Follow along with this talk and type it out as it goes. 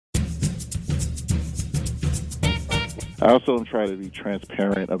I also try to be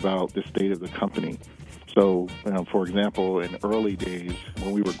transparent about the state of the company. So, for example, in early days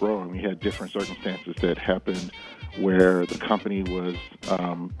when we were growing, we had different circumstances that happened where the company was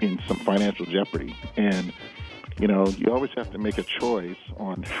in some financial jeopardy. And, you always have to make a choice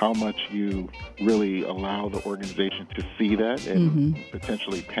on how much you really allow the organization to see that and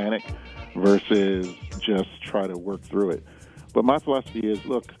potentially panic versus just try to work through it. But my philosophy is,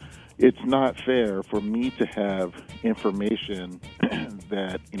 look, it's not fair for me to have information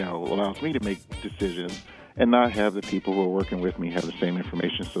that, allows me to make decisions and not have the people who are working with me have the same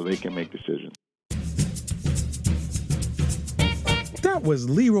information so they can make decisions. That was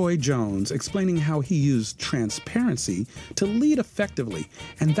Leroy Jones explaining how he used transparency to lead effectively.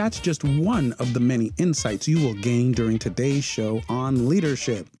 And that's just one of the many insights you will gain during today's show on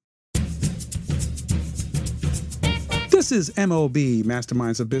leadership. This is MOB,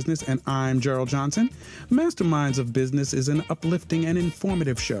 Masterminds of Business, and I'm Gerald Johnson. Masterminds of Business is an uplifting and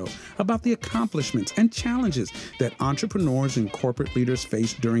informative show about the accomplishments and challenges that entrepreneurs and corporate leaders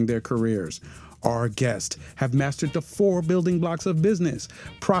face during their careers. Our guests have mastered the 4 building blocks of business: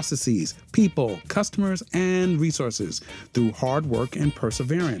 processes, people, customers, and resources through hard work and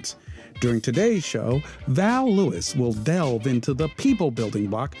perseverance. During today's show, Val Lewis will delve into the people building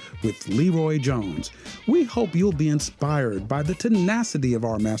block with Leroy Jones. We hope you'll be inspired by the tenacity of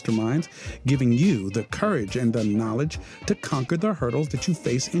our masterminds, giving you the courage and the knowledge to conquer the hurdles that you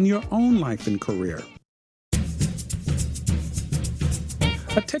face in your own life and career.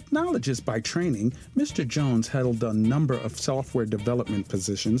 A technologist by training, Mr. Jones held a number of software development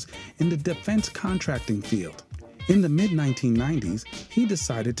positions in the defense contracting field. In the mid-1990s, he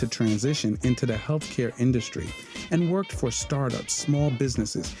decided to transition into the healthcare industry and worked for startups, small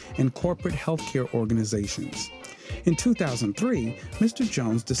businesses, and corporate healthcare organizations. In 2003, Mr.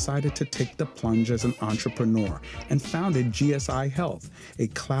 Jones decided to take the plunge as an entrepreneur and founded GSI Health, a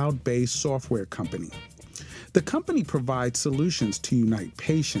cloud-based software company. The company provides solutions to unite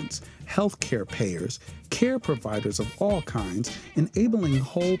patients, healthcare payers, care providers of all kinds, enabling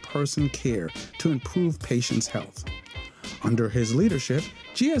whole person care to improve patients' health. Under his leadership,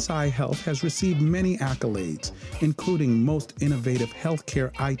 GSI Health has received many accolades, including Most Innovative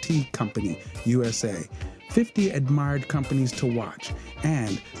Healthcare IT Company, USA, 50 Admired Companies to Watch,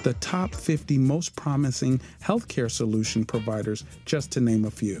 and the Top 50 Most Promising Healthcare Solution Providers, just to name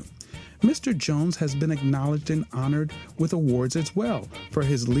a few. Mr. Jones has been acknowledged and honored with awards as well for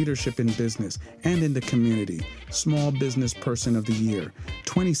his leadership in business and in the community. Small Business Person of the Year,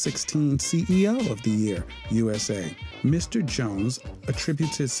 2016 CEO of the Year, USA. Mr. Jones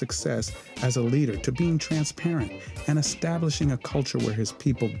attributes his success as a leader to being transparent and establishing a culture where his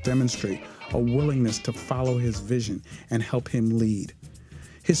people demonstrate a willingness to follow his vision and help him lead.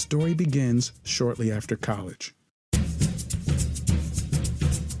 His story begins shortly after college.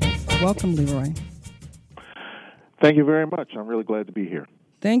 Welcome, Leroy. Thank you very much. I'm really glad to be here.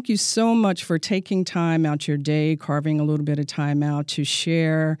 Thank you so much for taking time out your day, carving a little bit of time out to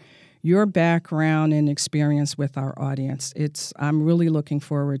share your background and experience with our audience. I'm really looking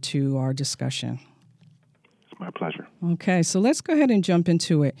forward to our discussion. It's my pleasure. Okay, so let's go ahead and jump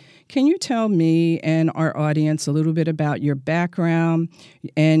into it. Can you tell me and our audience a little bit about your background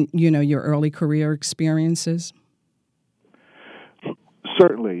and, your early career experiences?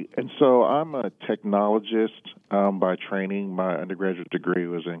 Certainly. And so I'm a technologist by training. My undergraduate degree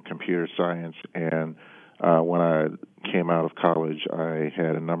was in computer science, and when I came out of college, I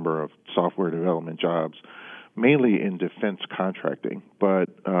had a number of software development jobs, mainly in defense contracting.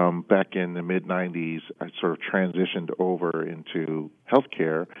 But back in the mid-'90s, I sort of transitioned over into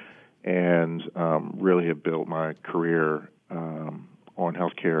healthcare and really have built my career on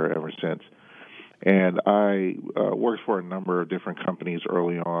healthcare ever since. And I worked for a number of different companies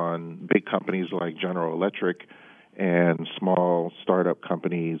early on, big companies like General Electric and small startup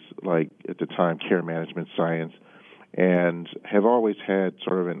companies like, at the time, Care Management Science, and have always had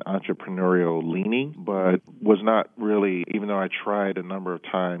sort of an entrepreneurial leaning, but was not really, even though I tried a number of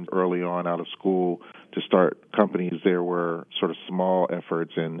times early on out of school to start companies, there were sort of small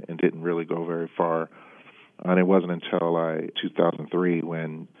efforts and didn't really go very far. And it wasn't until 2003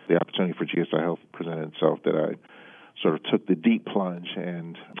 when the opportunity for GSI Health presented itself that I sort of took the deep plunge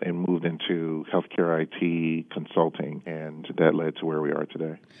and moved into healthcare IT consulting, and that led to where we are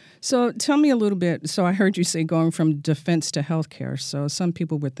today. So tell me a little bit. So I heard you say going from defense to healthcare. So some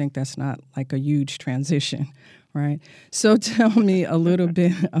people would think that's not like a huge transition, right? So tell me a little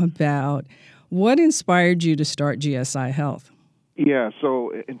bit about what inspired you to start GSI Health. Yeah,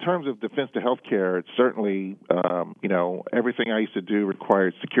 so in terms of defense to healthcare, it's certainly, everything I used to do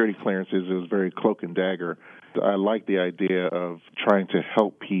required security clearances. It was very cloak and dagger. I like the idea of trying to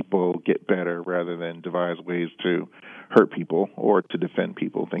help people get better rather than devise ways to hurt people or to defend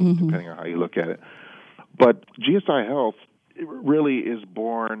people, depending on how you look at it. But GSI Health really is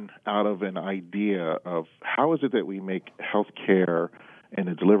born out of an idea of how is it that we make healthcare and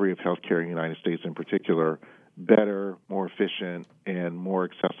the delivery of healthcare in the United States in particular better, more efficient, and more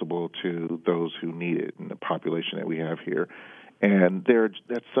accessible to those who need it in the population that we have here. And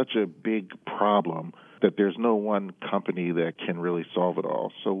that's such a big problem that there's no one company that can really solve it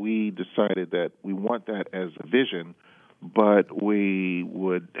all. So we decided that we want that as a vision, but we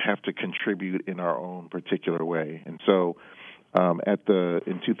would have to contribute in our own particular way. And so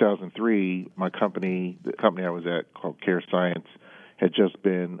in 2003, the company I was at called Care Science had just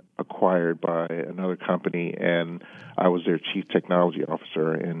been acquired by another company, and I was their chief technology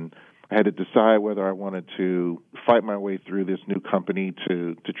officer. And I had to decide whether I wanted to fight my way through this new company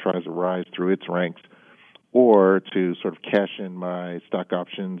to try to rise through its ranks, or to sort of cash in my stock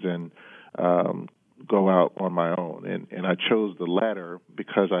options and go out on my own. And I chose the latter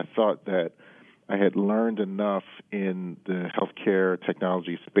because I thought that I had learned enough in the healthcare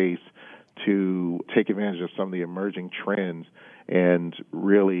technology space to take advantage of some of the emerging trends and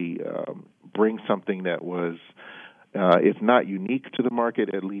really bring something that was, if not unique to the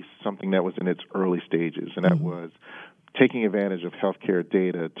market, at least something that was in its early stages. And that was taking advantage of healthcare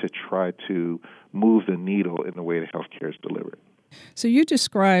data to try to move the needle in the way that healthcare is delivered. So you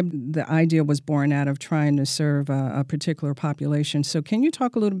described the idea was born out of trying to serve a particular population. So can you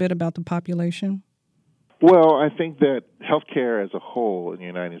talk a little bit about the population? Well, I think that healthcare as a whole in the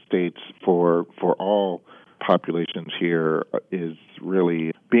United States for all populations here is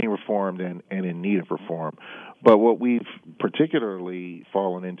really being reformed and in need of reform. But what we've particularly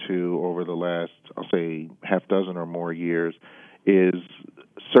fallen into over the last, I'll say, half dozen or more years is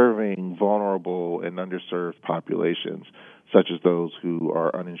serving vulnerable and underserved populations, such as those who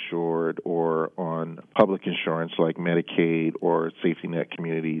are uninsured or on public insurance like Medicaid or safety net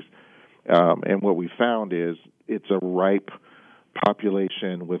communities. And what we found is it's a ripe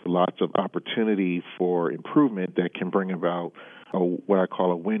population with lots of opportunity for improvement that can bring about what I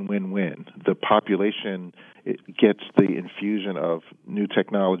call a win-win-win. The population gets the infusion of new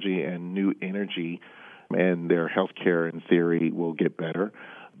technology and new energy, and their health care, in theory, will get better.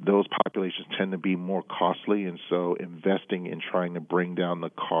 Those populations tend to be more costly, and so investing in trying to bring down the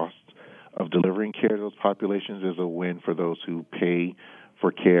cost of delivering care to those populations is a win for those who pay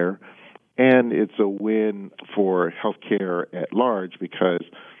for care. And it's a win for healthcare at large because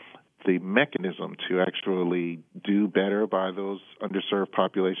the mechanism to actually do better by those underserved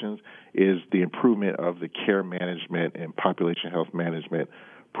populations is the improvement of the care management and population health management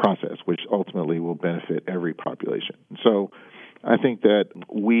process, which ultimately will benefit every population. So I think that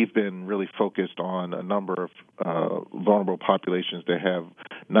we've been really focused on a number of vulnerable populations that have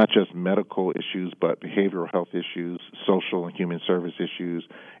not just medical issues, but behavioral health issues, social and human service issues,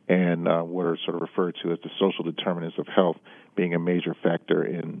 and what are sort of referred to as the social determinants of health being a major factor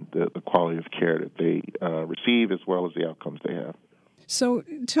in the quality of care that they receive as well as the outcomes they have. So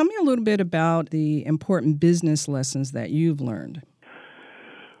tell me a little bit about the important business lessons that you've learned.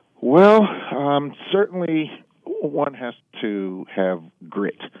 Well, certainly one has to have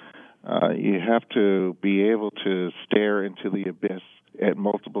grit. You have to be able to stare into the abyss at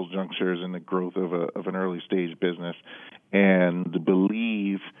multiple junctures in the growth of an early stage business and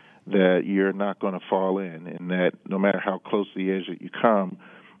believe that you're not going to fall in, and that no matter how close to the edge that you come,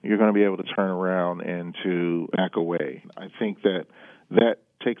 you're going to be able to turn around and to back away. I think that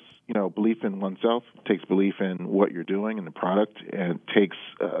takes belief in oneself, takes belief in what you're doing in the product, and takes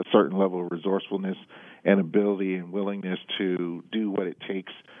a certain level of resourcefulness and ability and willingness to do what it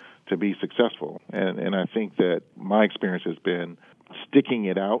takes to be successful. And I think that my experience has been sticking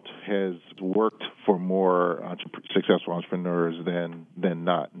it out has worked for more successful entrepreneurs than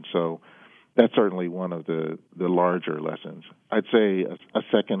not. And so that's certainly one of the larger lessons. I'd say a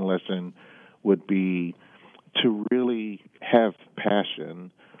second lesson would be to really have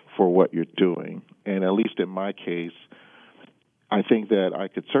passion for what you're doing. And at least in my case, I think that I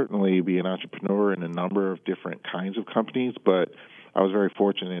could certainly be an entrepreneur in a number of different kinds of companies, but I was very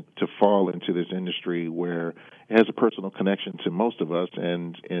fortunate to fall into this industry where it has a personal connection to most of us,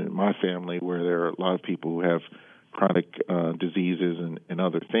 and in my family where there are a lot of people who have chronic diseases and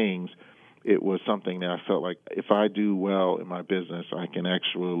other things. It was something that I felt like if I do well in my business, I can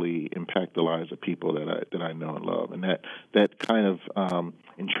actually impact the lives of people that I know and love. And that kind of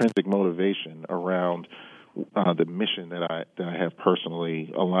intrinsic motivation around the mission that I have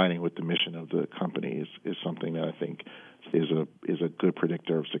personally aligning with the mission of the company is something that I think is a good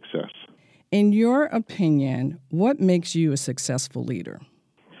predictor of success. In your opinion, what makes you a successful leader?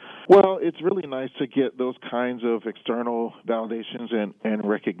 Well, it's really nice to get those kinds of external validations and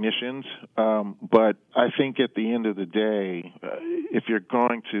recognitions. But I think at the end of the day, if you're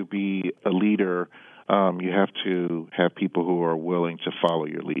going to be a leader, you have to have people who are willing to follow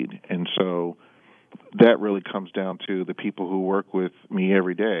your lead. And so that really comes down to the people who work with me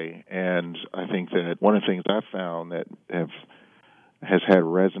every day. And I think that one of the things I've found that has had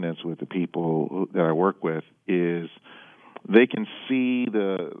resonance with the people that I work with is they can see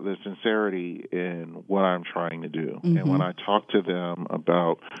the sincerity in what I'm trying to do. Mm-hmm. And when I talk to them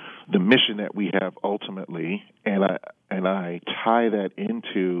about the mission that we have ultimately, and I tie that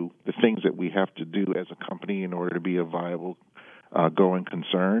into the things that we have to do as a company in order to be a viable going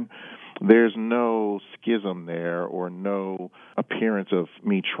concern, there's no schism there or no appearance of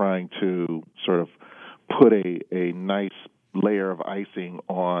me trying to sort of put a nice layer of icing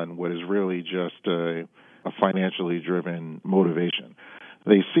on what is really just a financially driven motivation.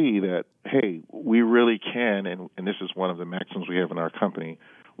 They see that, hey, we really can, and this is one of the maxims we have in our company,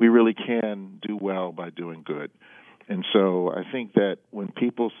 we really can do well by doing good. And so I think that when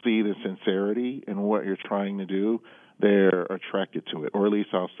people see the sincerity in what you're trying to do, they're attracted to it. Or at least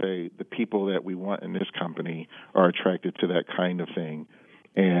I'll say the people that we want in this company are attracted to that kind of thing.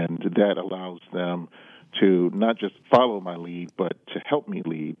 And that allows them to not just follow my lead, but to help me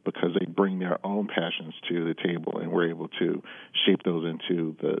lead because they bring their own passions to the table, and we're able to shape those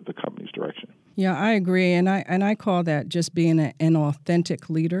into the company's direction. Yeah, I agree, and I call that just being an authentic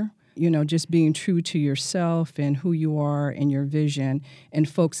leader. Just being true to yourself and who you are and your vision, and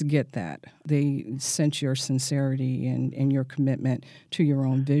folks get that. They sense your sincerity and your commitment to your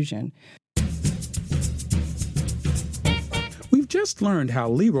own vision. We've just learned how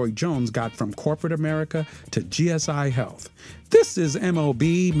Leroy Jones got from corporate America to GSI Health. This is MOB,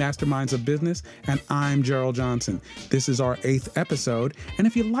 Masterminds of Business, and I'm Gerald Johnson. This is our 8th episode, and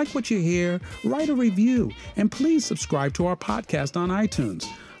if you like what you hear, write a review, and please subscribe to our podcast on iTunes.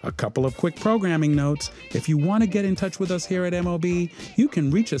 A couple of quick programming notes. If you want to get in touch with us here at MOB, you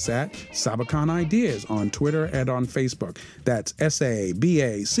can reach us at Sabacon Ideas on Twitter and on Facebook. That's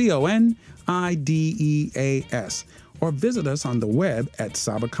SABACONIDEAS. Or visit us on the web at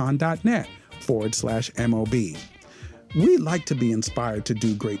sabacon.net/MOB. We like to be inspired to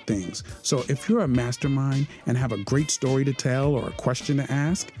do great things. So if you're a mastermind and have a great story to tell or a question to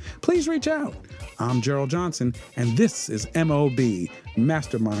ask, please reach out. I'm Gerald Johnson, and this is MOB,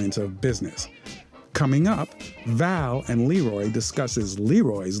 Masterminds of Business. Coming up, Val and Leroy discusses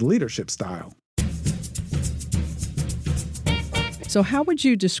Leroy's leadership style. So how would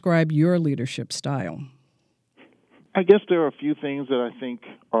you describe your leadership style? I guess there are a few things that I think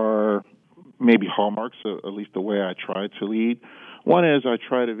are maybe hallmarks, at least the way I try to lead. One is I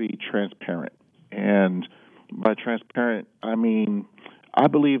try to be transparent. And by transparent, I mean, I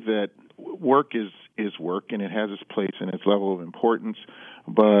believe that work is work, and it has its place and its level of importance,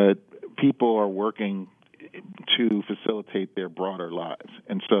 but people are working to facilitate their broader lives.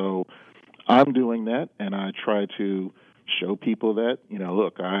 And so I'm doing that, and I try to show people that,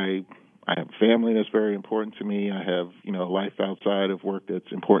 look, I have a family that's very important to me. I have, a life outside of work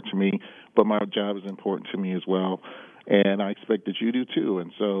that's important to me, but my job is important to me as well, and I expect that you do too.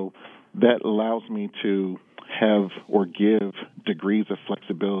 And so that allows me to have or give degrees of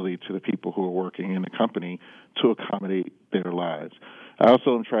flexibility to the people who are working in the company to accommodate their lives. I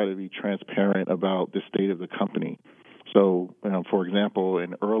also try to be transparent about the state of the company. So, for example,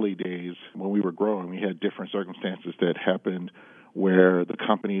 in early days when we were growing, we had different circumstances that happened where the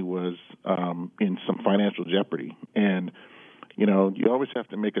company was in some financial jeopardy. And, you always have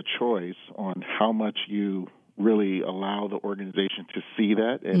to make a choice on how much you really allow the organization to see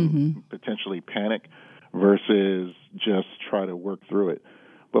that and potentially panic versus just try to work through it.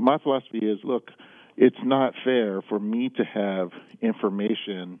 But my philosophy is, look, it's not fair for me to have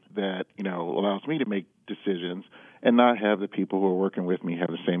information that, allows me to make decisions and not have the people who are working with me have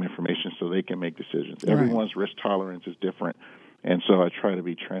the same information so they can make decisions. Right. Everyone's risk tolerance is different. And so I try to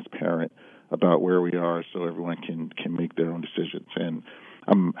be transparent about where we are so everyone can make their own decisions. And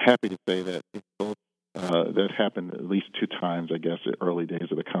I'm happy to say that that happened at least 2 times, I guess, at early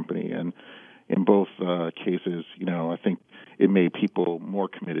days of the company. And in both cases, I think it made people more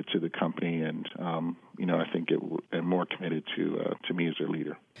committed to the company, and I think and more committed to me as their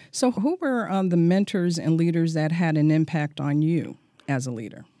leader. So, who were the mentors and leaders that had an impact on you as a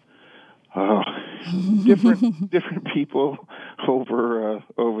leader? Different people over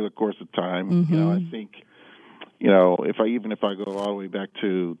the course of time. I think if I go all the way back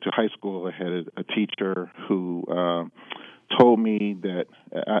to high school, I had a teacher who told me that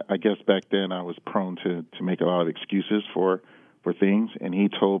I guess back then I was prone to make a lot of excuses for things, and he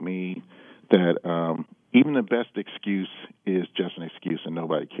told me that even the best excuse is just an excuse and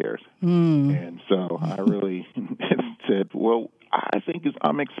nobody cares. And so I really said, well, I think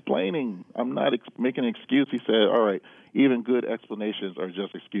I'm explaining. I'm not making an excuse. He said, all right, even good explanations are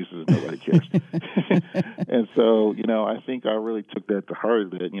just excuses and nobody cares. And so, I think I really took that to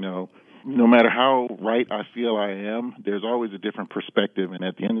heart that, no matter how right I feel I am, there's always a different perspective. And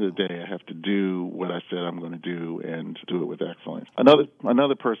at the end of the day, I have to do what I said I'm going to do and do it with excellence.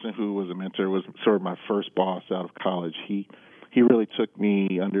 Another person who was a mentor was sort of my first boss out of college. He really took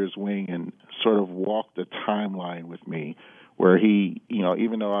me under his wing and sort of walked the timeline with me, where he,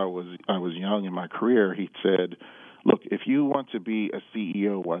 even though I was young in my career, he said, look, if you want to be a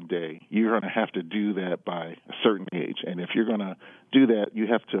CEO one day, you're going to have to do that by a certain age. And if you're going to do that, you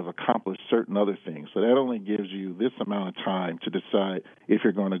have to have accomplished certain other things. So that only gives you this amount of time to decide if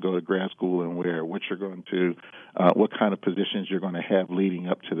you're going to go to grad school and where, what you're going to, what kind of positions you're going to have leading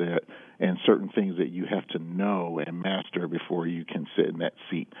up to that, and certain things that you have to know and master before you can sit in that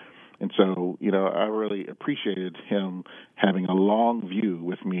seat. And so, I really appreciated him having a long view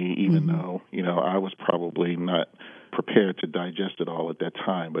with me, even though, I was probably not prepared to digest it all at that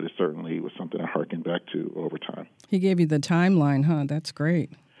time, but it certainly was something I harkened back to over time. He gave you the timeline, huh? That's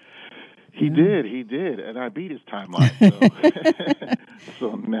great. He did, and I beat his timeline.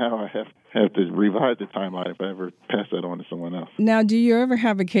 So now I have to revise the timeline if I ever pass that on to someone else. Now, do you ever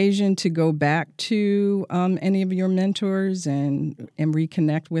have occasion to go back to any of your mentors and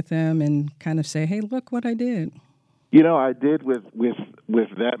reconnect with them and kind of say, hey, look what I did? I did with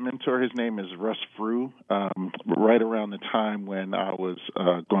that mentor. His name is Russ Frew. Right around the time when I was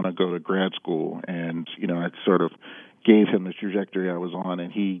going to go to grad school, and I sort of gave him the trajectory I was on,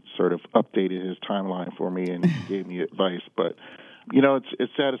 and he sort of updated his timeline for me and gave me advice. But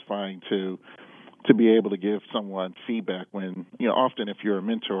it's satisfying to be able to give someone feedback when, often if you're a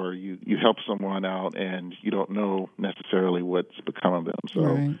mentor, you help someone out and you don't know necessarily what's become of them. So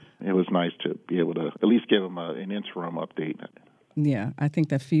Right. It was nice to be able to at least give them an interim update. Yeah, I think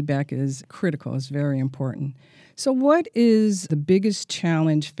that feedback is critical. It's very important. So what is the biggest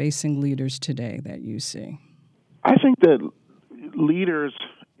challenge facing leaders today that you see? I think that leaders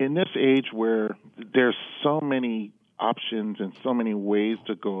in this age where there's so many options and so many ways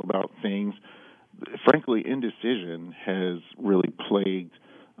to go about things, frankly, indecision has really plagued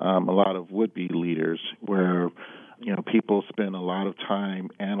a lot of would-be leaders, where people spend a lot of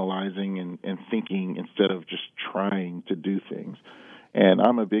time analyzing and thinking instead of just trying to do things. And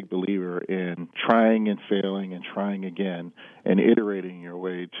I'm a big believer in trying and failing and trying again and iterating your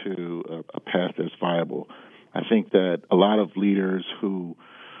way to a path that's viable. I think that a lot of leaders who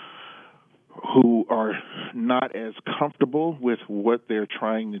are not as comfortable with what they're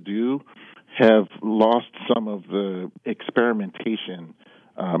trying to do have lost some of the experimentation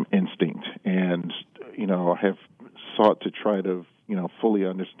instinct, and have sought to try to fully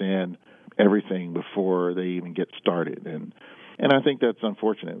understand everything before they even get started. And I think that's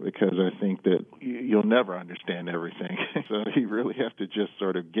unfortunate, because I think that you'll never understand everything. So you really have to just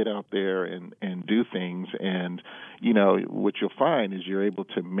sort of get out there and do things. And, what you'll find is you're able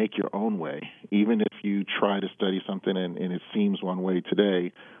to make your own way. Even if you try to study something and it seems one way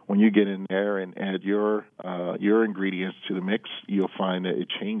today, when you get in there and add your ingredients to the mix, you'll find that it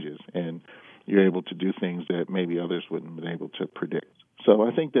changes. And you're able to do things that maybe others wouldn't have been able to predict. So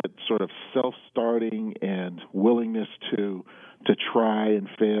I think that sort of self-starting and willingness to try and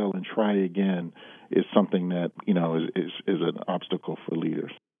fail and try again is something that, is an obstacle for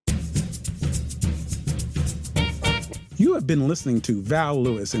leaders. You have been listening to Val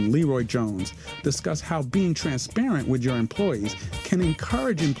Lewis and Leroy Jones discuss how being transparent with your employees can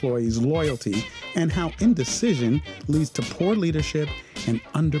encourage employees' loyalty, and how indecision leads to poor leadership and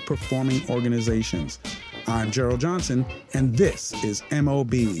underperforming organizations. I'm Gerald Johnson, and this is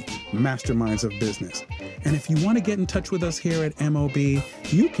MOB, Masterminds of Business. And if you want to get in touch with us here at MOB,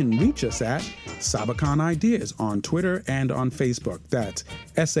 you can reach us at Sabacon Ideas on Twitter and on Facebook. That's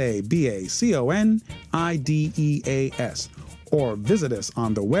SABACONIDEAS. Or visit us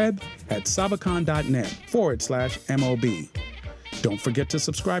on the web at sabacon.net/MOB. Don't forget to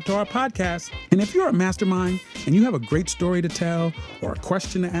subscribe to our podcast. And if you're a mastermind and you have a great story to tell or a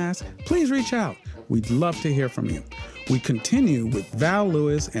question to ask, please reach out. We'd love to hear from you. We continue with Val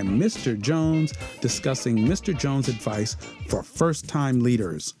Lewis and Mr. Jones discussing Mr. Jones' advice for first-time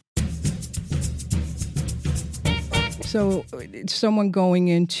leaders. So, someone going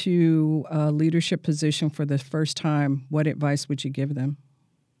into a leadership position for the first time, what advice would you give them?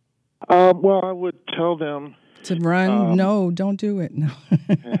 Well, I would tell them to run. No, don't do it. No.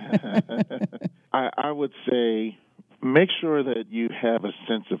 I would say make sure that you have a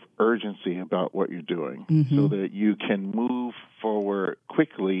sense of urgency about what you're doing, so that you can move forward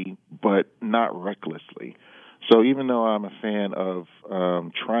quickly but not recklessly. So even though I'm a fan of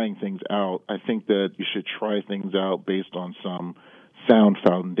trying things out, I think that you should try things out based on some sound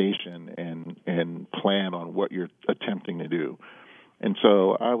foundation and plan on what you're attempting to do. And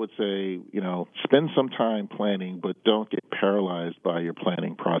so I would say, spend some time planning, but don't get paralyzed by your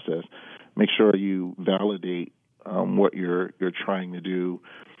planning process. Make sure you validate what you're trying to do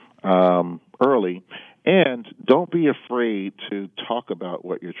early, and don't be afraid to talk about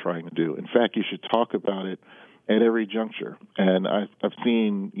what you're trying to do. In fact, you should talk about it at every juncture. And I've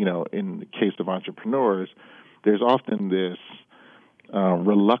seen, in the case of entrepreneurs, there's often this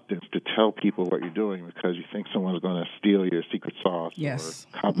reluctance to tell people what you're doing because you think someone's going to steal your secret sauce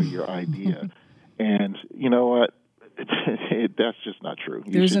or copy your idea. And you know what? That's just not true.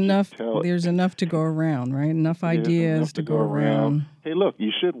 There's enough to go around, right? Enough ideas to go around. Hey, look,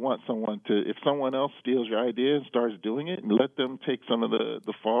 you should want someone to, if someone else steals your idea and starts doing it, and let them take some of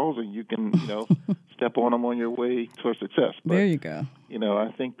the falls, and you can, step on them on your way towards success. But, there you go.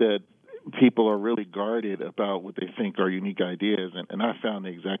 I think that people are really guarded about what they think are unique ideas, and I found the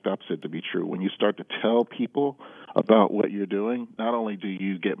exact opposite to be true. When you start to tell people about what you're doing, not only do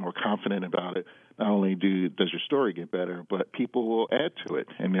you get more confident about it, not only does your story get better, but people will add to it,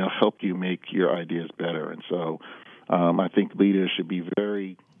 and they'll help you make your ideas better. And so I think leaders should be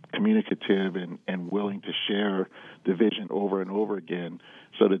very communicative and willing to share the vision over and over again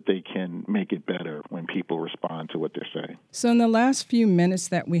so that they can make it better when people respond to what they're saying. So in the last few minutes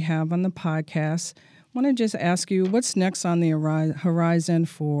that we have on the podcast, I want to just ask you, what's next on the horizon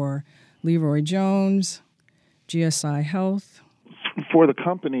for Leroy Jones, GSI Health? For the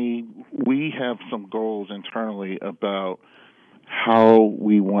company, we have some goals internally about how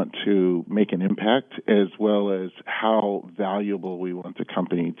we want to make an impact, as well as how valuable we want the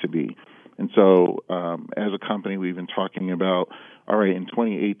company to be. And so as a company, we've been talking about, all right, in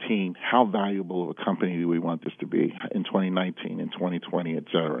 2018, how valuable of a company do we want this to be in 2019, in 2020, et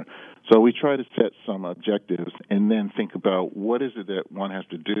cetera. So we try to set some objectives and then think about what is it that one has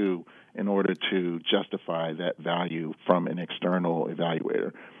to do in order to justify that value from an external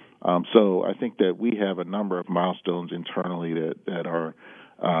evaluator. So I think that we have a number of milestones internally that are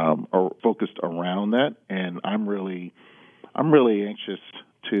focused around that, and I'm really anxious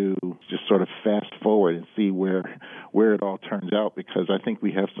to just sort of fast forward and see where it all turns out, because I think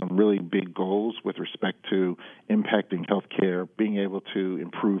we have some really big goals with respect to impacting healthcare, being able to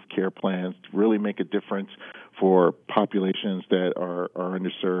improve care plans, to really make a difference for populations that are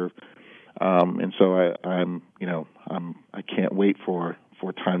underserved. And so I can't wait for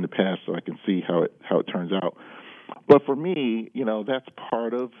time to pass so I can see how it turns out. But for me, that's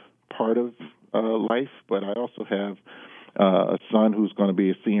part of life. But I also have a son who's going to be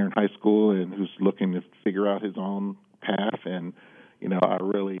a senior in high school and who's looking to figure out his own path. And I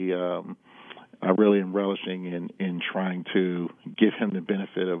really am relishing in trying to give him the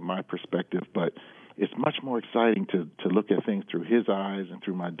benefit of my perspective. But it's much more exciting to look at things through his eyes and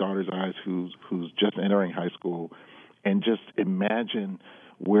through my daughter's eyes, who's just entering high school, and just imagine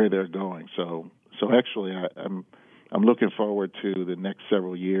where they're going. So actually, I'm looking forward to the next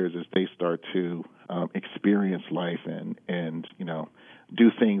several years as they start to experience life and do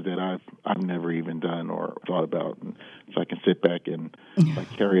things that I've never even done or thought about, and so I can sit back and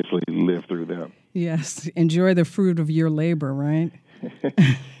vicariously live through them. Yes, enjoy the fruit of your labor, right?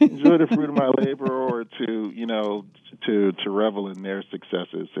 Enjoy the fruit of my labor, or to revel in their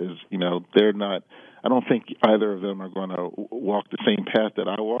successes. As they're not. I don't think either of them are going to walk the same path that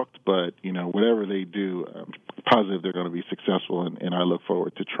I walked, but whatever they do, I'm positive they're going to be successful, and I look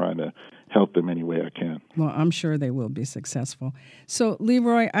forward to trying to help them any way I can. Well, I'm sure they will be successful. So,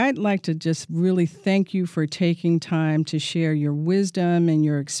 Leroy, I'd like to just really thank you for taking time to share your wisdom and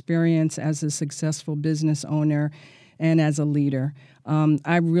your experience as a successful business owner and as a leader.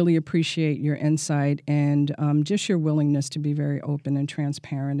 I really appreciate your insight and just your willingness to be very open and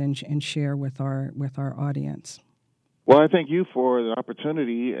transparent and share with our audience. Well, I thank you for the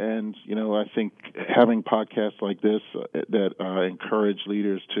opportunity, and I think having podcasts like this that encourage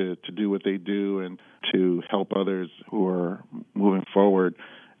leaders to do what they do and to help others who are moving forward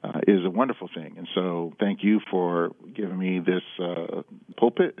is a wonderful thing. And so, thank you for giving me this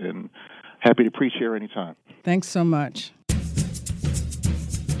pulpit, and happy to preach here anytime. Thanks so much.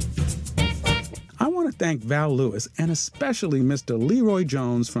 I want want to thank Val Lewis and especially Mr. Leroy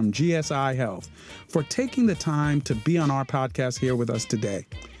Jones from GSI Health for taking the time to be on our podcast here with us today.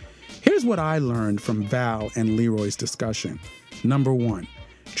 Here's what I learned from Val and Leroy's discussion. Number 1,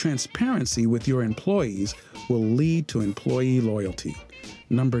 transparency with your employees will lead to employee loyalty.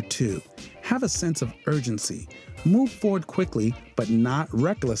 Number 2, have a sense of urgency. Move forward quickly, but not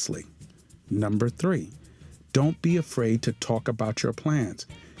recklessly. Number 3, don't be afraid to talk about your plans.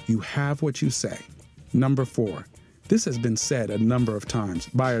 You have what you say. Number 4, this has been said a number of times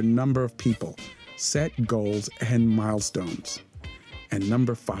by a number of people. Set goals and milestones. And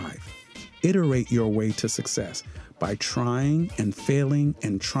number 5, iterate your way to success by trying and failing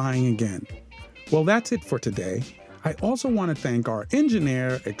and trying again. Well, that's it for today. I also want to thank our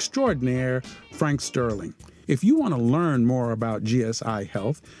engineer extraordinaire, Frank Sterling. If you want to learn more about GSI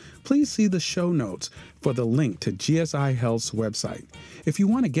Health, please see the show notes for the link to GSI Health's website. If you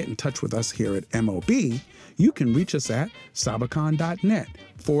want to get in touch with us here at MOB, you can reach us at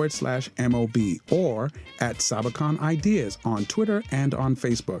sabacon.net/MOB or at Sabacon Ideas on Twitter and on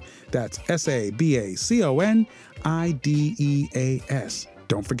Facebook. That's SABACONIDEAS.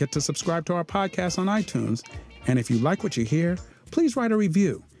 Don't forget to subscribe to our podcast on iTunes. And if you like what you hear, please write a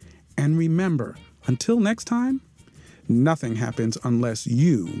review. And remember, until next time, nothing happens unless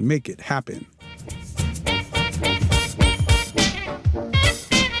you make it happen.